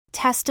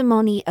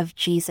Testimony of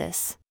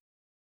Jesus.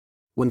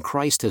 When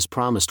Christ has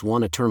promised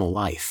one eternal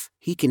life,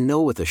 he can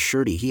know with a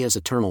surety he has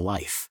eternal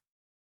life.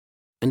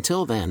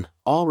 Until then,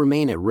 all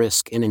remain at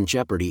risk and in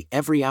jeopardy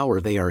every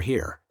hour they are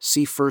here.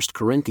 See 1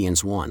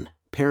 Corinthians 1,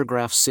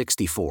 paragraph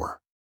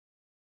 64.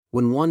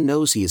 When one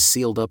knows he is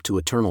sealed up to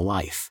eternal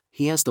life,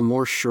 he has the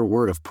more sure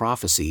word of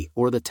prophecy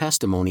or the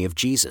testimony of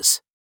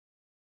Jesus.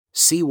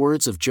 See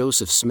Words of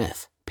Joseph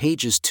Smith,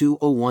 pages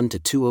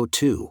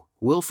 201-202,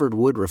 Wilford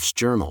Woodruff's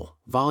Journal,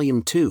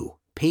 Volume 2,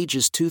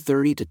 pages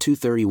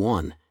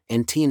 230-231,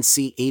 and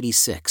T&C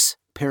 86,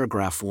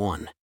 paragraph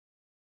 1.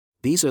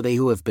 These are they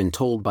who have been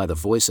told by the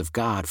voice of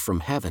God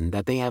from heaven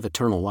that they have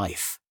eternal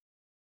life.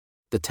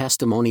 The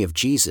testimony of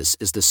Jesus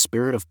is the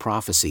spirit of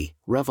prophecy,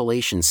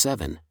 Revelation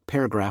 7,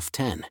 paragraph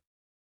 10.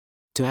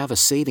 To have a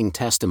saving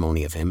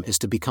testimony of him is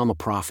to become a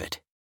prophet.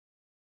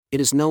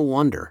 It is no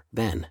wonder,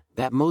 then,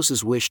 that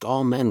Moses wished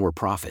all men were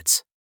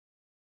prophets.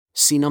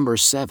 See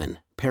Numbers 7,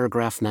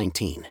 paragraph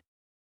 19.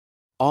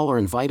 All are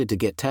invited to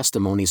get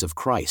testimonies of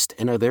Christ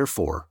and are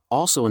therefore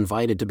also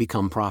invited to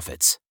become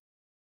prophets.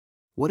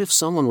 What if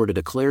someone were to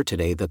declare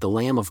today that the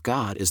Lamb of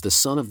God is the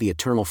Son of the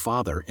Eternal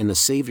Father and the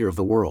Savior of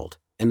the world,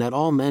 and that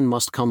all men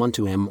must come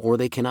unto him or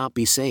they cannot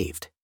be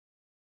saved?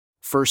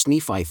 1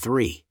 Nephi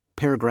 3,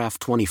 paragraph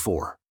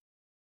 24.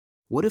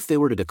 What if they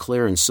were to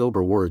declare in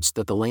sober words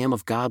that the Lamb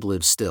of God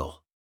lives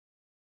still?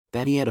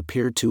 That he had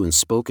appeared to and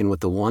spoken with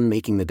the one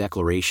making the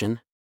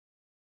declaration?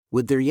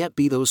 Would there yet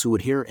be those who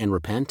would hear and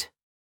repent?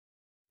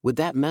 Would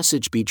that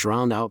message be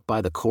drowned out by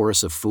the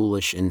chorus of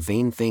foolish and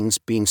vain things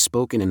being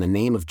spoken in the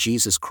name of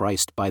Jesus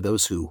Christ by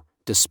those who,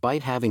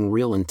 despite having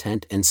real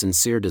intent and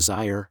sincere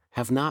desire,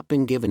 have not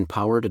been given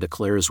power to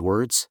declare his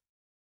words?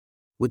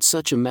 Would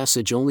such a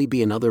message only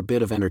be another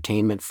bit of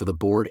entertainment for the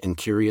bored and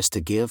curious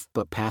to give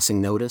but passing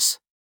notice?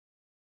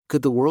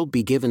 Could the world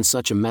be given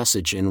such a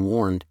message and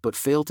warned but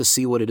fail to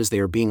see what it is they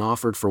are being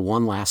offered for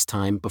one last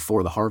time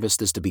before the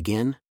harvest is to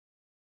begin?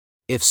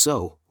 If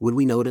so, would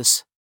we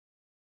notice?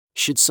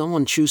 Should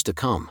someone choose to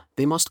come,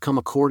 they must come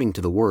according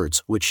to the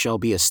words which shall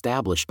be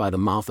established by the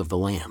mouth of the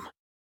Lamb.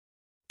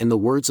 And the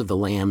words of the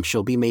Lamb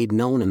shall be made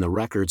known in the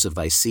records of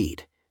thy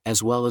seed,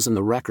 as well as in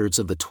the records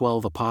of the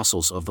 12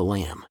 apostles of the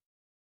Lamb.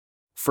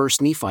 1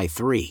 Nephi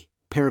 3,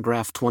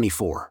 paragraph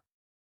 24.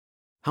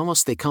 How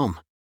must they come?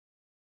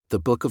 The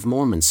Book of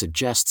Mormon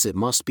suggests it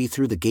must be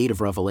through the gate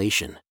of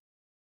revelation.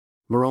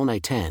 Moroni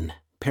 10,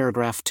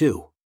 paragraph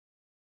 2.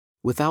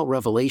 Without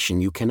revelation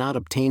you cannot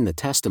obtain the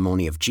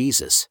testimony of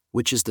Jesus,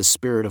 which is the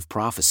spirit of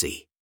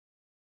prophecy.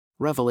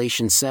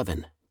 Revelation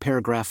 7,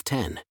 paragraph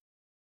 10.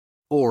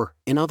 Or,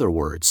 in other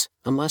words,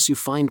 unless you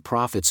find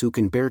prophets who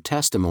can bear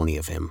testimony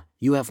of him,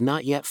 you have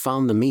not yet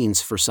found the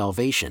means for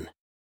salvation.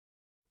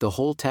 The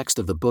whole text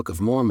of the Book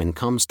of Mormon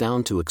comes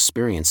down to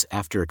experience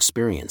after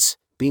experience,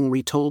 being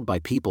retold by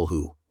people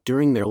who,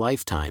 during their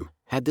lifetime,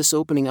 had this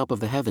opening up of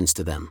the heavens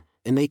to them,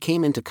 and they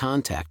came into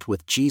contact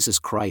with Jesus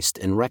Christ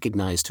and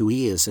recognized who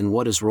he is and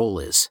what his role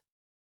is.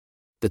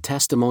 The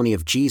testimony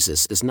of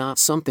Jesus is not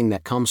something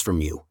that comes from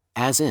you,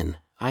 as in,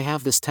 I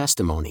have this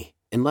testimony,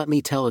 and let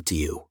me tell it to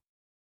you.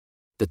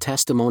 The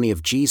testimony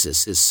of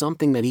Jesus is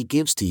something that he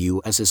gives to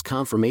you as his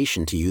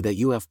confirmation to you that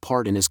you have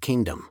part in his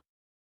kingdom.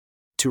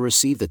 To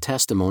receive the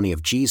testimony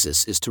of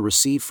Jesus is to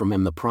receive from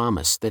him the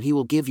promise that he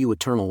will give you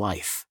eternal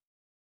life.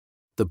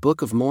 The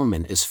Book of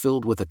Mormon is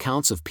filled with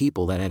accounts of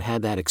people that had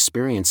had that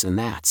experience, and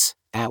that's,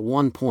 at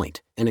one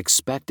point, an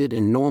expected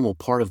and normal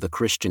part of the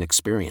Christian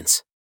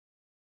experience.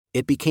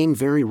 It became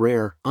very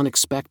rare,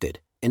 unexpected,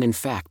 and in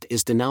fact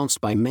is denounced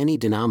by many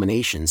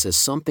denominations as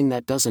something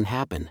that doesn't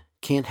happen,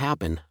 can't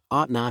happen,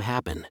 ought not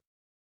happen.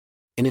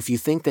 And if you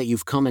think that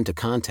you've come into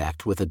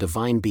contact with a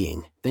divine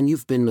being, then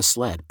you've been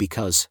misled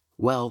because,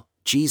 well,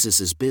 Jesus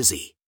is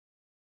busy.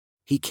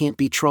 He can't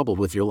be troubled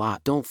with your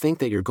lot. Don't think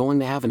that you're going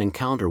to have an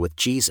encounter with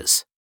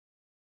Jesus.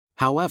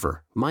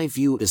 However, my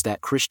view is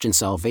that Christian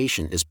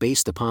salvation is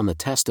based upon the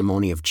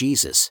testimony of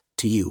Jesus,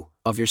 to you,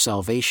 of your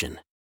salvation.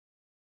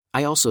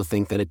 I also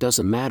think that it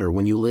doesn't matter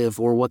when you live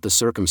or what the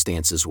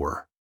circumstances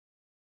were.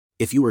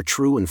 If you are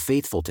true and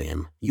faithful to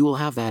him, you will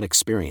have that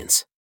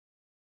experience.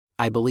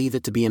 I believe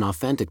it to be an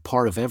authentic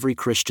part of every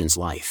Christian's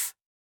life.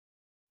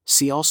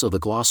 See also the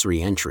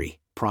glossary entry,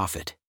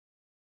 prophet.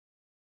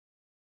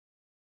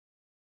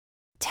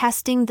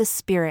 Testing the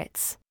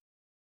spirits.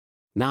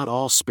 Not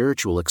all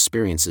spiritual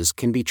experiences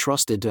can be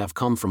trusted to have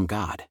come from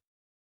God.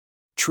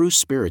 True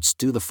spirits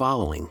do the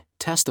following: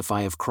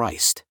 testify of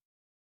Christ,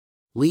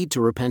 lead to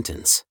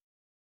repentance,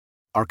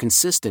 are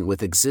consistent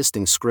with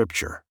existing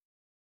scripture,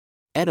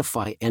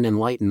 edify and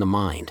enlighten the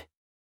mind,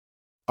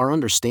 are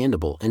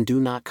understandable and do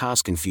not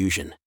cause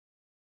confusion,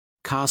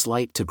 cause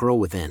light to grow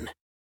within,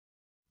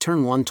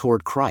 turn one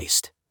toward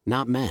Christ,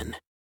 not men,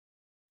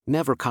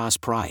 never cause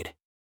pride,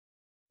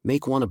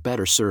 make one a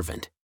better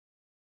servant,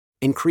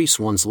 increase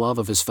one's love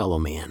of his fellow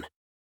man,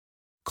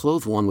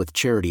 clothe one with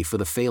charity for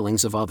the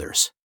failings of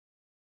others,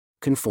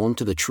 conform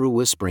to the true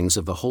whisperings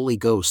of the Holy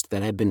Ghost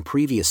that had been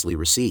previously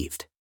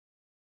received,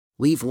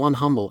 leave one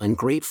humble and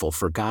grateful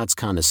for God's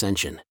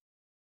condescension,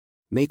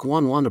 make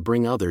one want to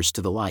bring others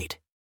to the light,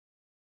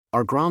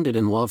 are grounded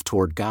in love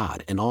toward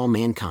God and all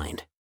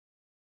mankind,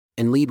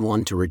 and lead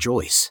one to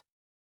rejoice.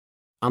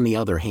 On the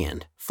other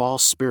hand,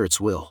 false spirits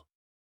will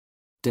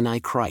deny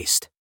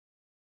Christ,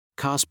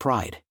 cause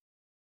pride,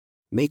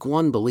 make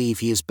one believe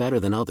he is better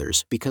than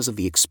others because of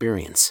the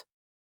experience,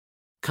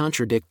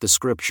 contradict the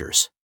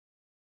scriptures,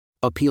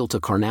 appeal to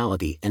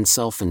carnality and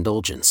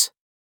self-indulgence,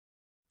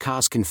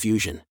 cause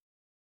confusion,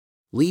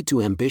 lead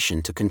to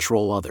ambition to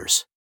control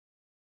others,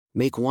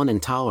 make one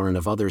intolerant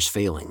of others'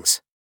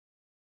 failings,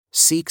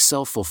 seek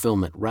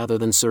self-fulfillment rather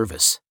than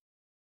service,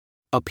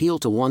 appeal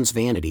to one's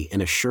vanity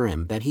and assure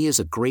him that he is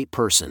a great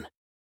person,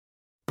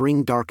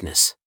 bring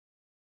darkness,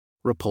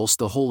 repulse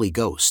the Holy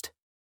Ghost,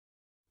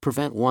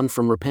 prevent one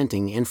from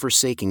repenting and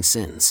forsaking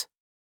sins,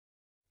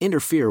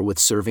 interfere with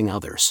serving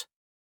others,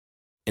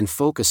 and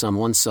focus on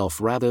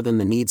oneself rather than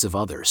the needs of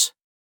others.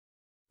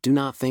 Do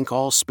not think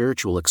all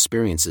spiritual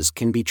experiences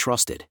can be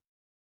trusted.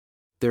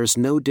 There is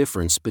no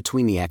difference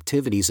between the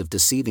activities of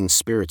deceiving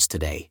spirits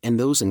today and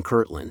those in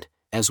Kirtland,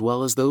 as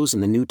well as those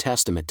in the New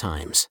Testament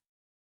times.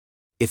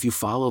 If you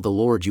follow the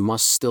Lord, you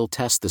must still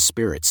test the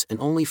spirits and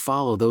only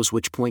follow those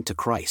which point to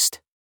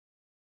Christ.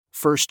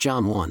 1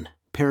 John 1,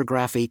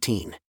 paragraph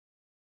 18.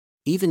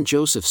 Even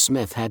Joseph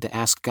Smith had to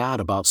ask God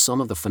about some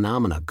of the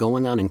phenomena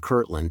going on in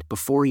Kirtland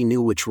before he knew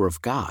which were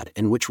of God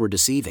and which were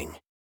deceiving.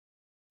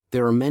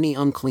 There are many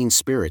unclean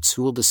spirits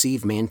who will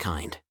deceive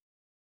mankind.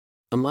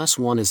 Unless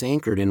one is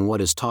anchored in what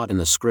is taught in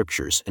the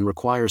scriptures and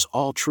requires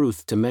all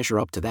truth to measure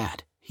up to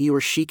that, he or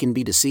she can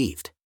be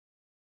deceived.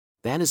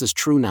 That is as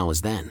true now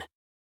as then.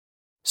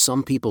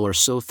 Some people are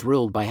so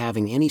thrilled by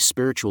having any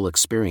spiritual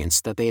experience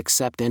that they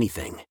accept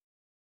anything.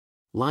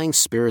 Lying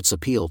spirits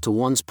appeal to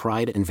one's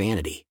pride and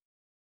vanity.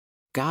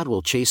 God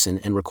will chasten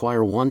and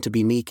require one to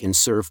be meek and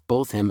serve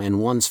both him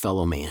and one's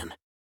fellow man.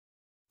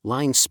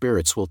 Lying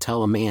spirits will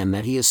tell a man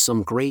that he is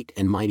some great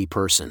and mighty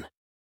person.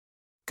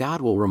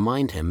 God will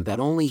remind him that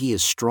only he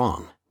is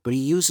strong, but he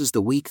uses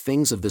the weak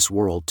things of this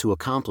world to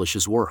accomplish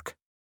his work.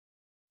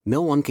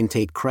 No one can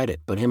take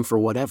credit but him for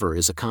whatever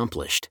is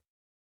accomplished.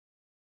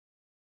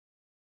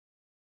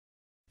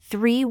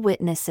 3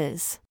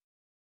 witnesses.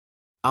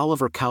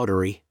 Oliver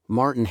Cowdery,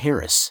 Martin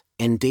Harris,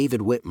 and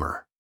David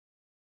Whitmer.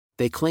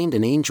 They claimed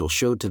an angel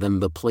showed to them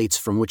the plates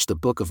from which the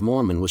Book of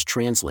Mormon was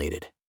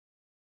translated.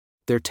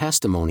 Their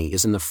testimony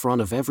is in the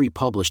front of every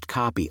published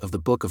copy of the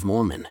Book of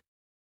Mormon.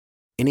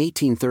 In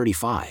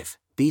 1835,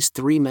 these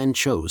 3 men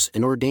chose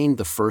and ordained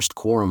the first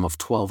quorum of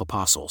 12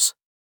 apostles.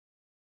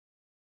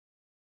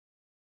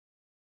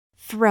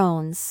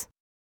 Thrones.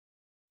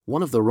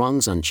 One of the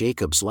rungs on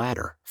Jacob's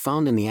ladder,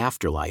 found in the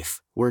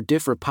afterlife, where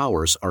different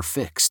powers are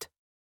fixed.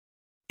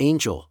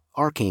 Angel,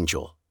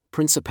 archangel,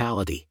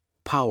 principality,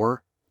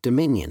 power,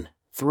 dominion,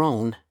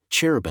 throne,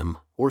 cherubim,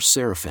 or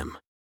seraphim.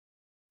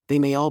 They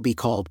may all be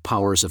called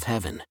powers of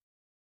heaven.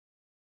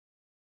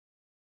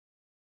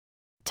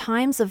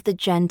 Times of the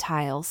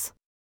Gentiles.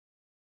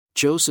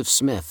 Joseph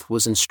Smith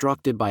was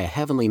instructed by a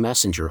heavenly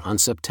messenger on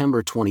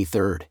September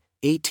 23,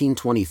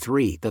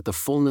 1823 that the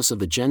fullness of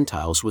the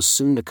Gentiles was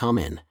soon to come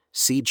in.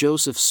 See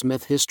Joseph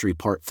Smith History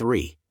Part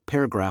 3,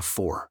 paragraph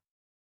 4.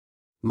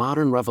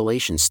 Modern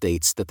revelation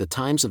states that the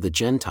times of the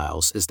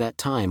Gentiles is that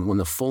time when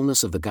the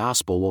fullness of the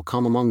gospel will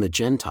come among the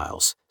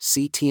Gentiles.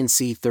 See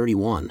T&C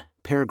 31,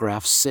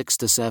 paragraphs 6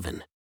 to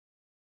 7.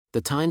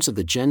 The times of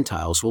the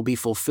Gentiles will be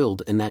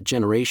fulfilled in that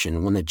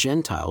generation when the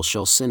Gentiles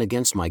shall sin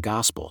against my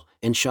gospel,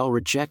 and shall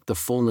reject the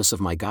fullness of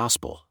my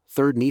gospel.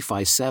 3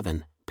 Nephi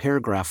 7,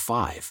 paragraph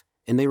 5,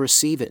 and they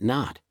receive it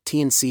not.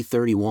 T&C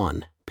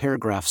 31,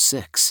 paragraph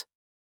 6.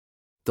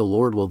 The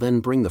Lord will then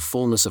bring the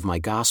fullness of my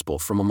gospel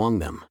from among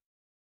them.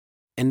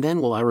 And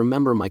then will I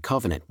remember my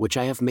covenant which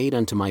I have made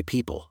unto my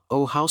people,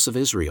 O house of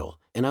Israel,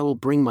 and I will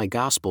bring my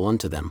gospel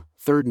unto them.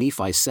 3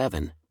 Nephi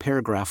 7,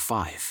 paragraph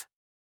 5.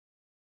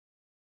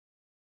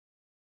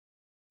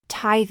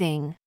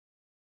 Tithing.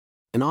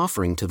 An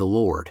offering to the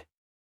Lord.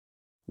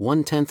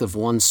 1/10 of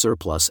one's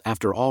surplus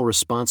after all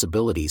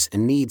responsibilities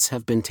and needs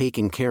have been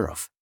taken care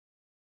of.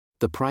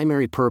 The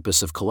primary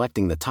purpose of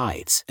collecting the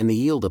tithes and the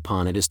yield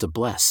upon it is to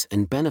bless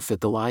and benefit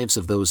the lives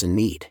of those in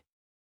need.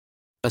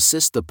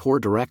 Assist the poor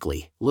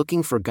directly,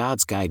 looking for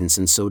God's guidance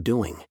in so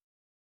doing.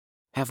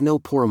 Have no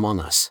poor among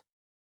us.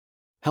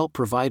 Help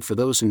provide for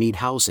those who need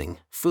housing,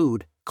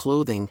 food,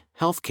 clothing,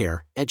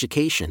 healthcare,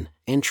 education,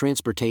 and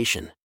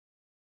transportation.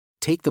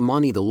 Take the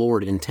money the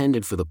Lord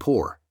intended for the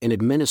poor, and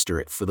administer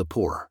it for the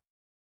poor.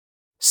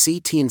 See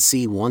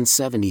T&C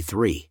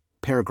 173,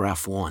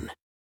 paragraph 1.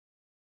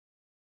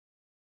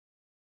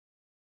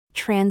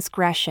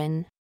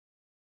 Transgression.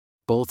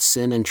 Both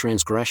sin and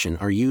transgression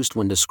are used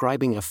when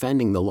describing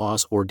offending the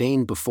laws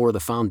ordained before the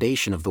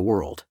foundation of the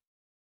world.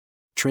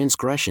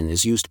 Transgression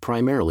is used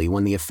primarily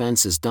when the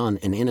offense is done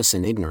in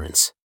innocent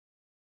ignorance.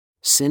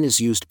 Sin is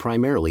used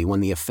primarily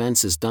when the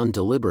offense is done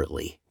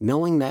deliberately,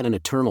 knowing that an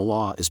eternal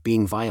law is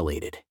being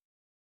violated.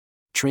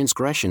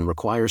 Transgression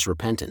requires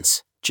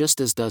repentance, just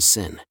as does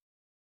sin.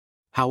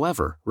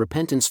 However,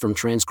 repentance from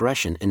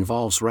transgression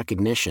involves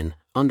recognition,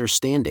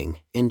 understanding,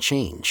 and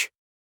change.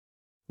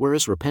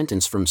 Whereas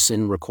repentance from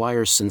sin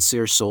requires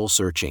sincere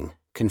soul-searching,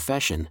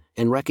 confession,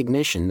 and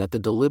recognition that the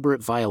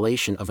deliberate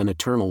violation of an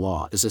eternal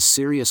law is a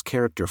serious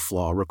character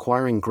flaw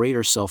requiring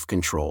greater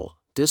self-control,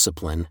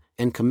 discipline,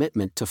 and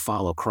commitment to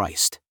follow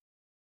Christ.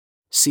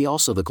 See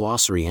also the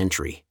glossary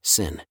entry,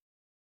 sin.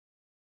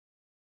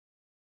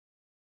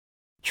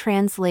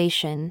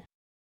 Translation.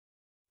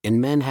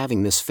 And men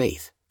having this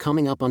faith,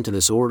 coming up unto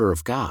this order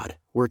of God,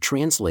 were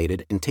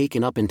translated and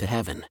taken up into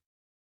heaven.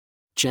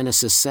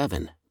 Genesis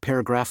 7,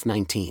 paragraph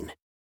 19.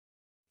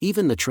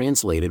 Even the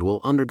translated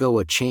will undergo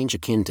a change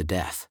akin to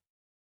death.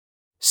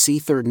 See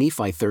 3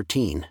 Nephi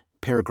 13,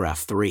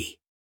 paragraph 3.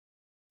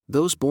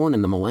 Those born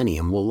in the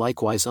millennium will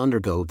likewise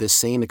undergo this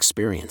same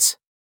experience.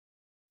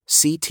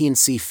 See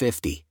T&C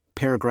 50,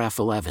 paragraph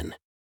 11.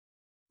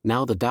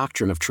 Now the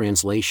doctrine of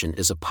translation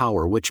is a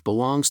power which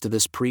belongs to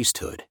this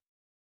priesthood.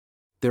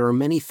 There are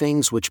many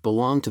things which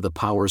belong to the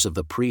powers of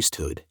the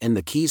priesthood and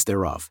the keys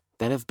thereof,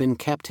 that have been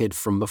kept hid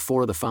from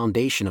before the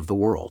foundation of the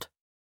world.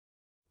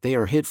 They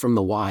are hid from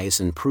the wise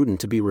and prudent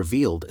to be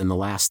revealed in the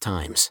last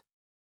times.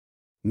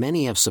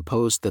 Many have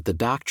supposed that the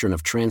doctrine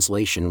of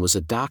translation was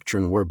a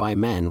doctrine whereby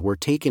men were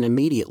taken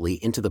immediately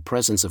into the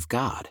presence of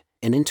God,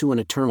 and into an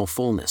eternal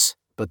fullness,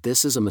 but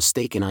this is a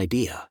mistaken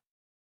idea.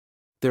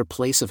 Their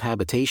place of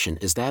habitation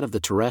is that of the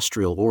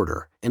terrestrial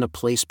order, and a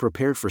place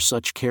prepared for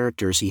such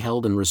characters he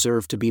held and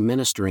reserved to be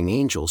ministering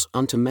angels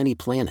unto many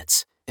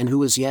planets, and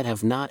who as yet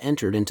have not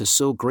entered into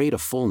so great a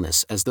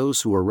fullness as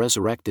those who are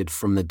resurrected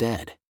from the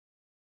dead.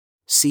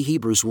 See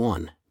Hebrews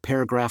 1,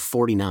 paragraph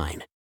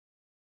 49.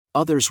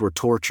 Others were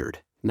tortured,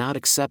 not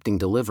accepting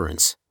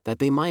deliverance, that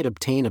they might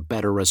obtain a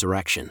better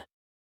resurrection.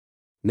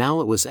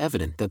 Now it was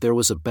evident that there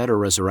was a better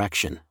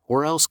resurrection,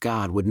 or else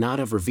God would not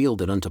have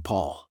revealed it unto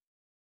Paul.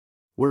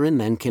 Wherein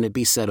then can it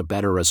be said a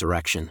better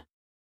resurrection?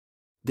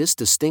 This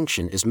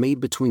distinction is made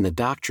between the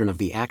doctrine of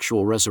the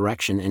actual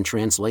resurrection and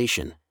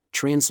translation.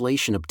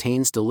 Translation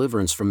obtains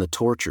deliverance from the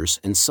tortures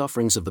and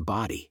sufferings of the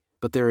body,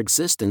 but their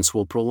existence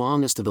will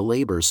prolong as to the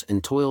labors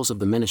and toils of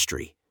the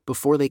ministry,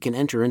 before they can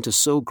enter into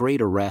so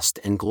great a rest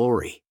and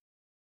glory.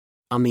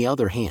 On the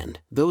other hand,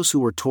 those who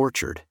were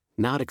tortured,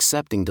 not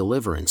accepting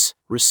deliverance,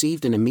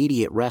 received an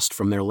immediate rest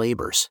from their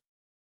labors.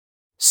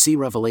 See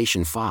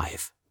Revelation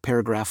 5,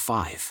 paragraph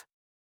 5.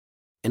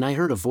 And I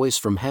heard a voice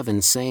from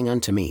heaven saying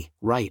unto me,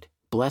 Write,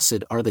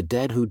 Blessed are the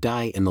dead who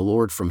die in the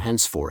Lord from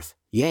henceforth,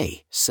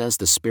 yea, says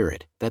the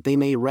Spirit, that they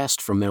may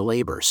rest from their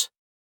labors.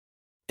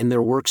 And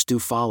their works do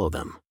follow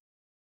them.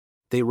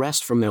 They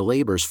rest from their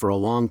labors for a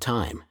long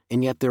time,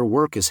 and yet their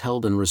work is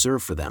held in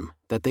reserve for them,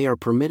 that they are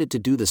permitted to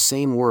do the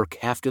same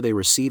work after they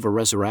receive a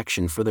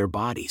resurrection for their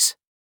bodies.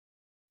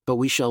 But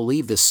we shall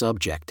leave this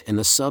subject and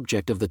the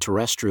subject of the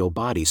terrestrial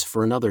bodies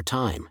for another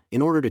time,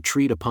 in order to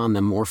treat upon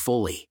them more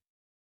fully.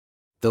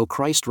 Though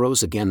Christ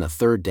rose again the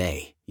third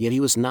day, yet he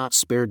was not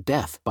spared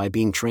death by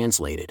being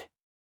translated.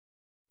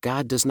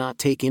 God does not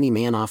take any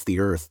man off the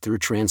earth through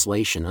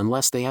translation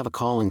unless they have a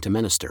calling to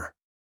minister.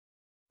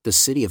 The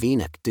city of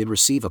Enoch did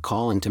receive a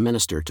calling to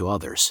minister to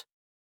others.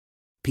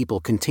 People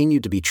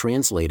continued to be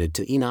translated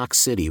to Enoch's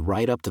city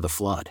right up to the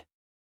flood.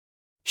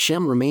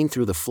 Shem remained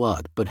through the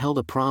flood but held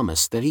a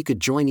promise that he could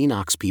join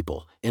Enoch's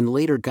people, and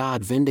later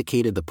God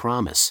vindicated the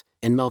promise,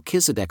 and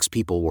Melchizedek's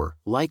people were,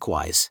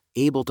 likewise,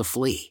 able to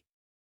flee.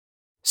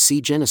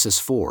 See Genesis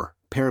 4,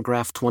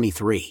 paragraph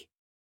 23.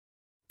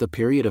 The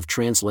period of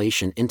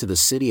translation into the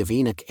city of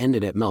Enoch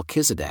ended at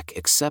Melchizedek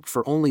except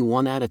for only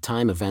one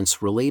at-a-time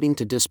events relating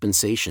to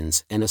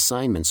dispensations and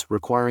assignments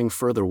requiring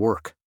further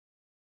work.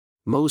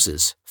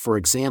 Moses, for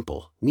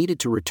example, needed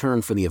to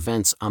return for the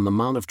events on the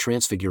Mount of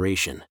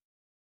Transfiguration.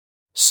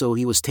 So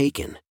he was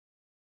taken.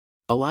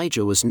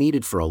 Elijah was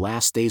needed for a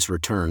last day's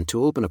return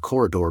to open a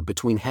corridor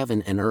between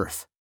heaven and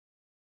earth.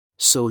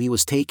 So he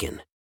was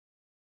taken.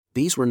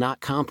 These were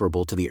not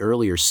comparable to the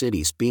earlier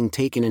cities being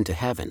taken into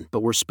heaven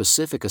but were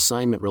specific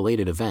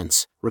assignment-related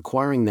events,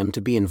 requiring them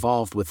to be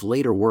involved with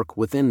later work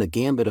within the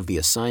gambit of the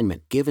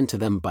assignment given to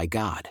them by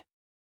God.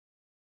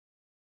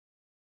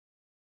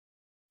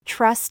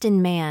 Trust in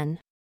man.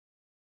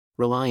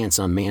 Reliance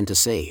on man to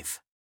save.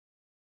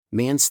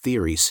 Man's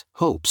theories,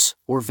 hopes,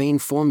 or vain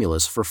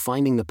formulas for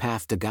finding the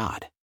path to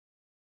God.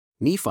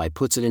 Nephi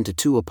puts it into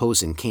two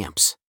opposing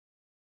camps.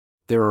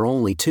 There are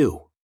only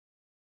two.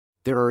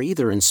 There are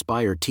either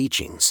inspired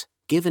teachings,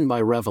 given by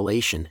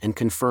revelation and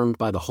confirmed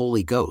by the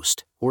Holy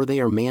Ghost, or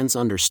they are man's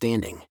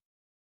understanding.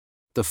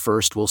 The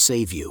first will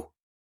save you.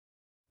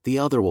 The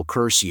other will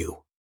curse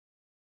you.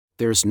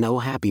 There's no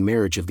happy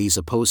marriage of these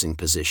opposing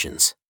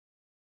positions.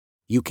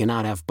 You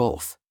cannot have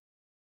both.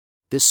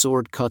 This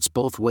sword cuts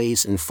both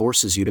ways and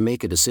forces you to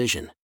make a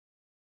decision.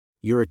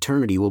 Your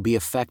eternity will be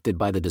affected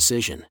by the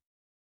decision.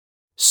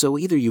 So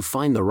either you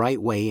find the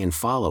right way and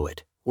follow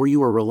it, or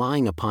you are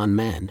relying upon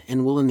men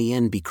and will in the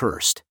end be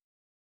cursed.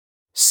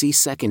 See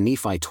 2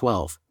 Nephi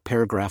 12,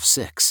 paragraph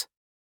 6.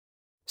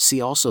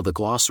 See also the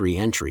glossary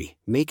entry,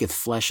 maketh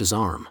flesh his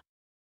arm.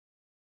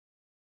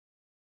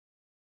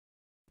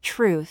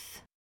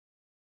 Truth.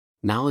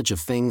 Knowledge of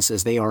things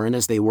as they are and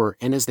as they were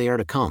and as they are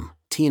to come,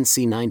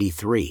 T&C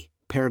 93,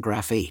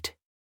 paragraph 8.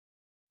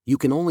 You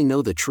can only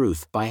know the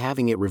truth by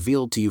having it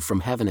revealed to you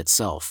from heaven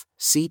itself.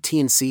 See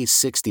T&C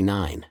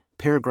 69,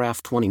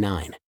 paragraph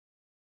 29.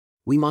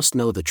 We must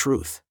know the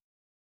truth.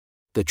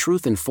 The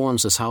truth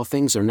informs us how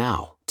things are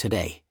now,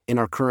 today, in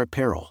our current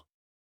peril.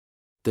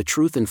 The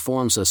truth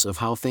informs us of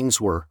how things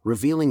were,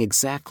 revealing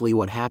exactly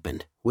what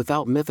happened,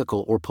 without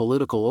mythical or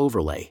political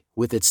overlay,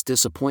 with its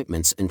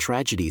disappointments and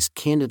tragedies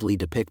candidly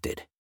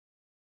depicted.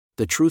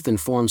 The truth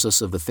informs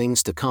us of the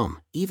things to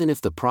come, even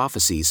if the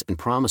prophecies and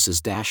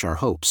promises dash our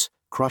hopes,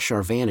 crush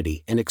our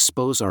vanity and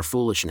expose our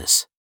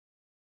foolishness.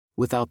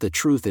 Without the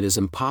truth it is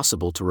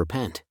impossible to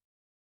repent.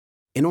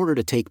 In order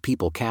to take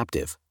people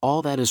captive,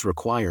 all that is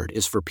required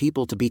is for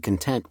people to be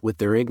content with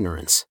their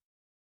ignorance.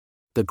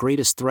 The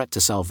greatest threat to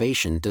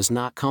salvation does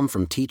not come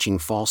from teaching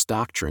false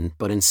doctrine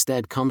but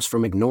instead comes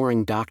from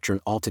ignoring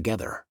doctrine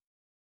altogether.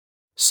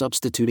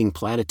 Substituting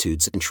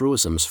platitudes and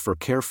truisms for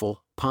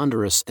careful,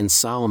 ponderous and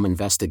solemn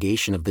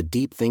investigation of the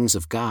deep things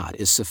of God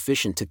is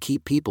sufficient to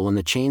keep people in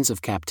the chains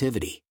of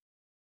captivity.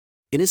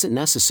 It isn't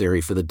necessary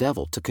for the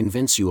devil to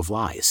convince you of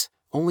lies,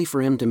 only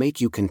for him to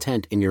make you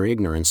content in your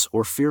ignorance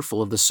or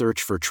fearful of the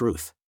search for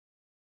truth.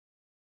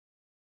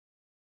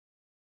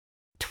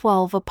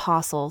 12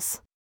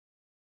 Apostles.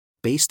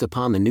 Based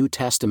upon the New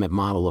Testament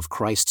model of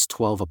Christ's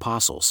 12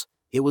 apostles,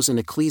 it was an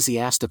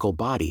ecclesiastical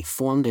body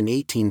formed in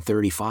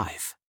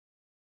 1835.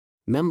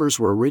 Members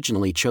were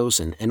originally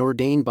chosen and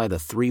ordained by the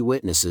 3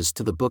 witnesses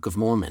to the Book of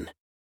Mormon.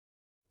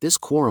 This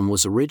quorum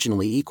was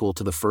originally equal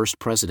to the first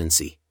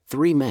presidency,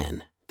 3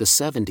 men, the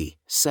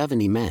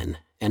 70 men,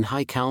 and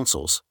high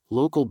councils,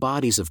 local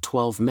bodies of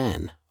 12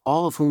 men,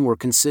 all of whom were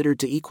considered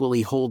to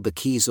equally hold the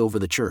keys over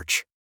the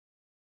church.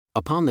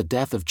 Upon the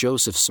death of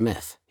Joseph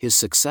Smith, his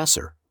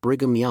successor,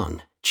 Brigham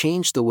Young,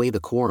 changed the way the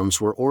quorums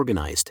were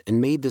organized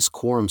and made this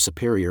quorum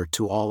superior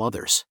to all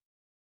others.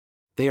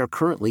 They are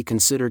currently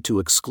considered to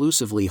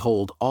exclusively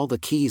hold all the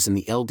keys in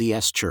the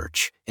LDS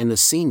Church, and the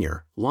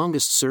senior,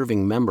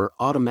 longest-serving member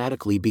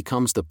automatically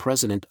becomes the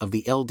president of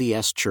the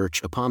LDS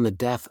Church upon the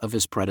death of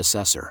his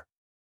predecessor.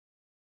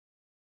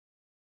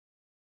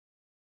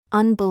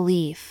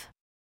 Unbelief.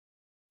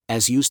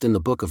 As used in the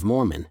Book of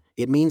Mormon,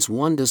 it means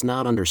one does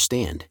not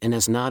understand and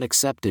has not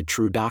accepted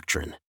true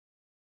doctrine.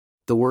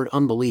 The word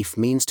unbelief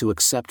means to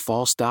accept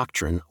false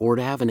doctrine or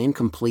to have an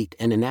incomplete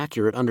and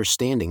inaccurate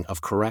understanding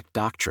of correct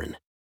doctrine.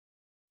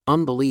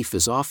 Unbelief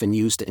is often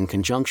used in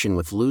conjunction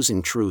with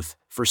losing truth,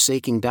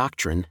 forsaking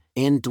doctrine,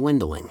 and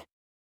dwindling.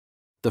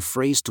 The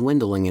phrase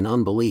dwindling in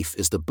unbelief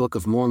is the Book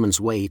of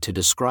Mormon's way to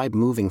describe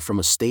moving from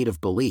a state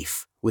of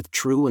belief, with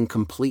true and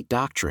complete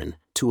doctrine,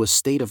 to a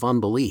state of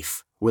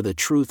unbelief, where the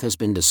truth has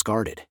been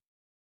discarded.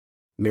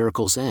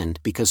 Miracles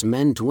end because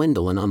men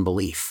dwindle in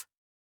unbelief.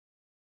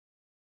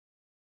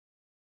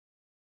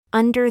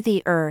 Under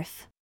the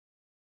earth.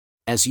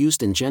 As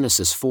used in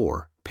Genesis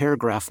 4,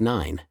 paragraph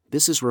 9,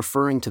 this is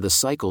referring to the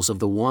cycles of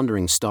the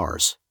wandering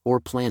stars,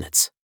 or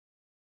planets.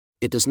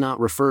 It does not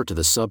refer to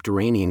the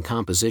subterranean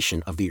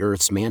composition of the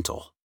Earth's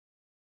mantle.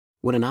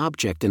 When an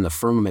object in the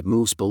firmament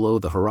moves below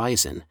the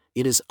horizon,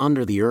 it is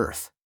under the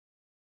earth.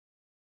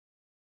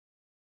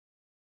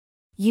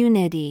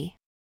 Unity.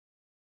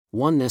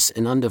 Oneness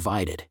and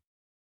undivided.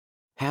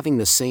 Having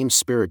the same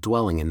Spirit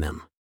dwelling in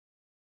them.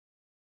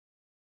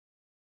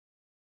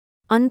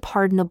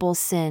 Unpardonable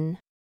sin.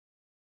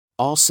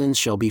 All sins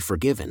shall be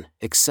forgiven,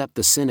 except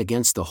the sin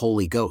against the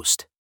Holy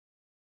Ghost.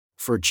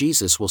 For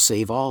Jesus will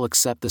save all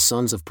except the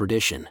sons of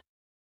perdition.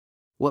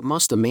 What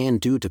must a man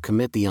do to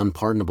commit the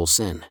unpardonable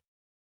sin?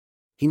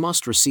 He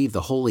must receive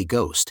the Holy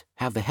Ghost,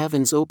 have the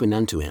heavens opened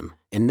unto him,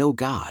 and know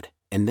God,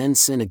 and then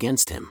sin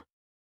against him.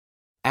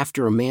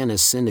 After a man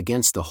has sinned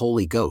against the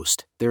Holy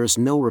Ghost, there is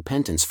no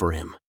repentance for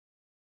him.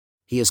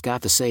 He has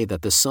got to say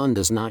that the sun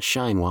does not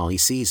shine while he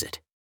sees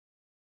it.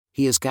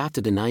 He has got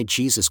to deny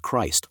Jesus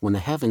Christ when the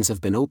heavens have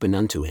been opened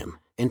unto him,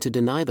 and to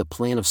deny the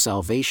plan of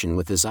salvation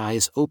with his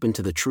eyes open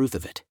to the truth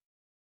of it.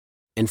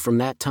 And from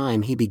that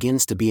time he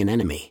begins to be an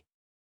enemy.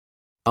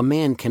 A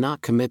man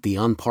cannot commit the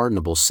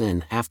unpardonable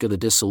sin after the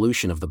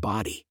dissolution of the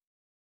body.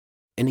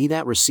 And he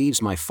that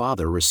receives my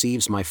Father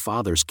receives my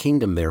Father's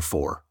kingdom,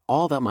 therefore,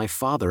 all that my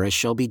Father has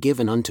shall be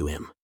given unto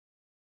him.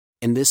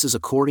 And this is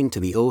according to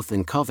the oath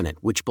and covenant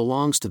which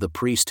belongs to the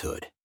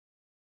priesthood.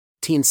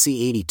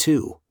 T&C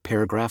 82,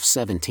 paragraph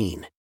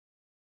 17.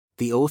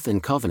 The oath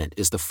and covenant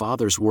is the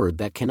Father's word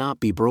that cannot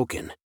be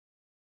broken.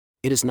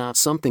 It is not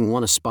something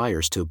one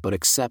aspires to but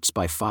accepts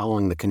by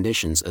following the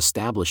conditions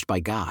established by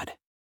God.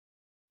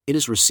 It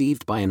is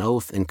received by an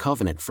oath and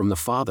covenant from the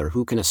Father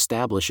who can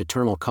establish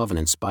eternal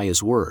covenants by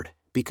His word,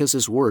 because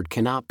His word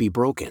cannot be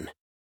broken.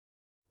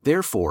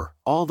 Therefore,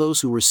 all those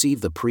who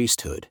receive the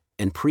priesthood,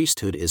 and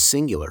priesthood is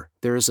singular,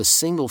 there is a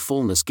single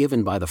fullness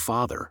given by the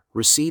Father,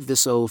 receive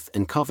this oath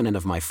and covenant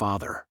of my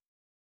Father.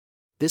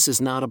 This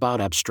is not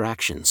about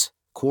abstractions,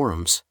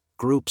 quorums,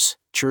 groups,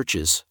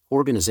 churches,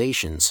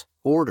 organizations,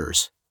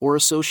 orders, or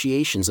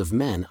associations of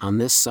men on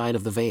this side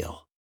of the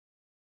veil.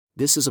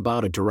 This is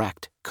about a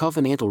direct,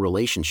 covenantal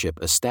relationship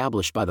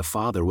established by the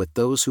Father with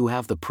those who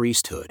have the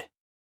priesthood.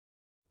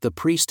 The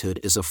priesthood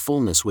is a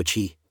fullness which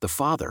He, the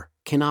Father,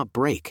 cannot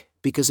break,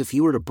 Because if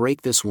he were to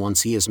break this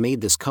once he has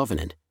made this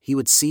covenant, he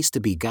would cease to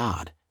be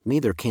God,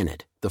 neither can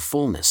it, the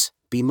fullness,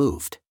 be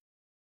moved.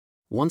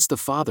 Once the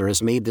Father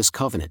has made this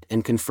covenant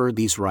and conferred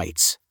these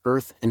rights,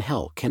 earth and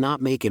hell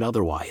cannot make it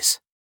otherwise.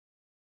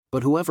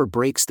 But whoever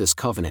breaks this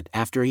covenant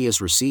after he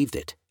has received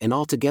it, and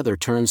altogether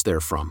turns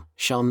therefrom,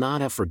 shall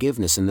not have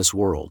forgiveness in this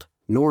world,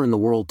 nor in the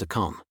world to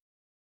come.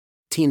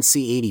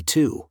 T&C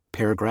 82,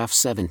 paragraph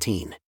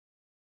 17.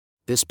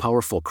 This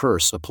powerful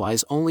curse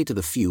applies only to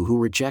the few who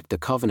reject a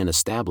covenant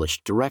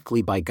established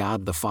directly by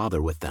God the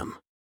Father with them.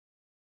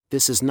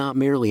 This is not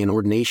merely an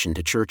ordination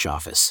to church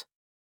office.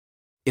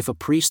 If a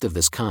priest of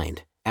this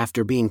kind,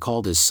 after being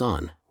called his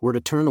son, were to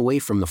turn away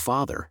from the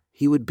Father,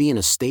 he would be in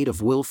a state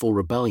of willful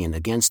rebellion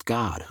against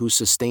God who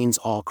sustains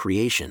all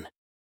creation.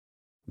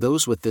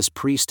 Those with this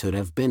priesthood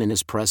have been in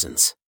his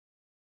presence.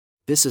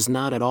 This is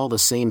not at all the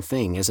same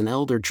thing as an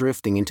elder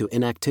drifting into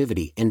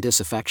inactivity and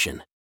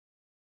disaffection.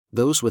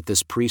 Those with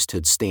this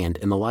priesthood stand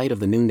in the light of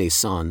the noonday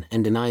sun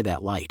and deny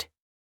that light.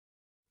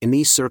 In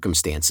these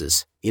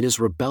circumstances, it is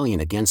rebellion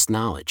against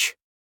knowledge.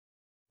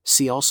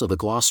 See also the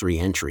glossary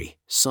entry,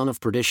 son of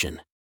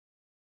perdition.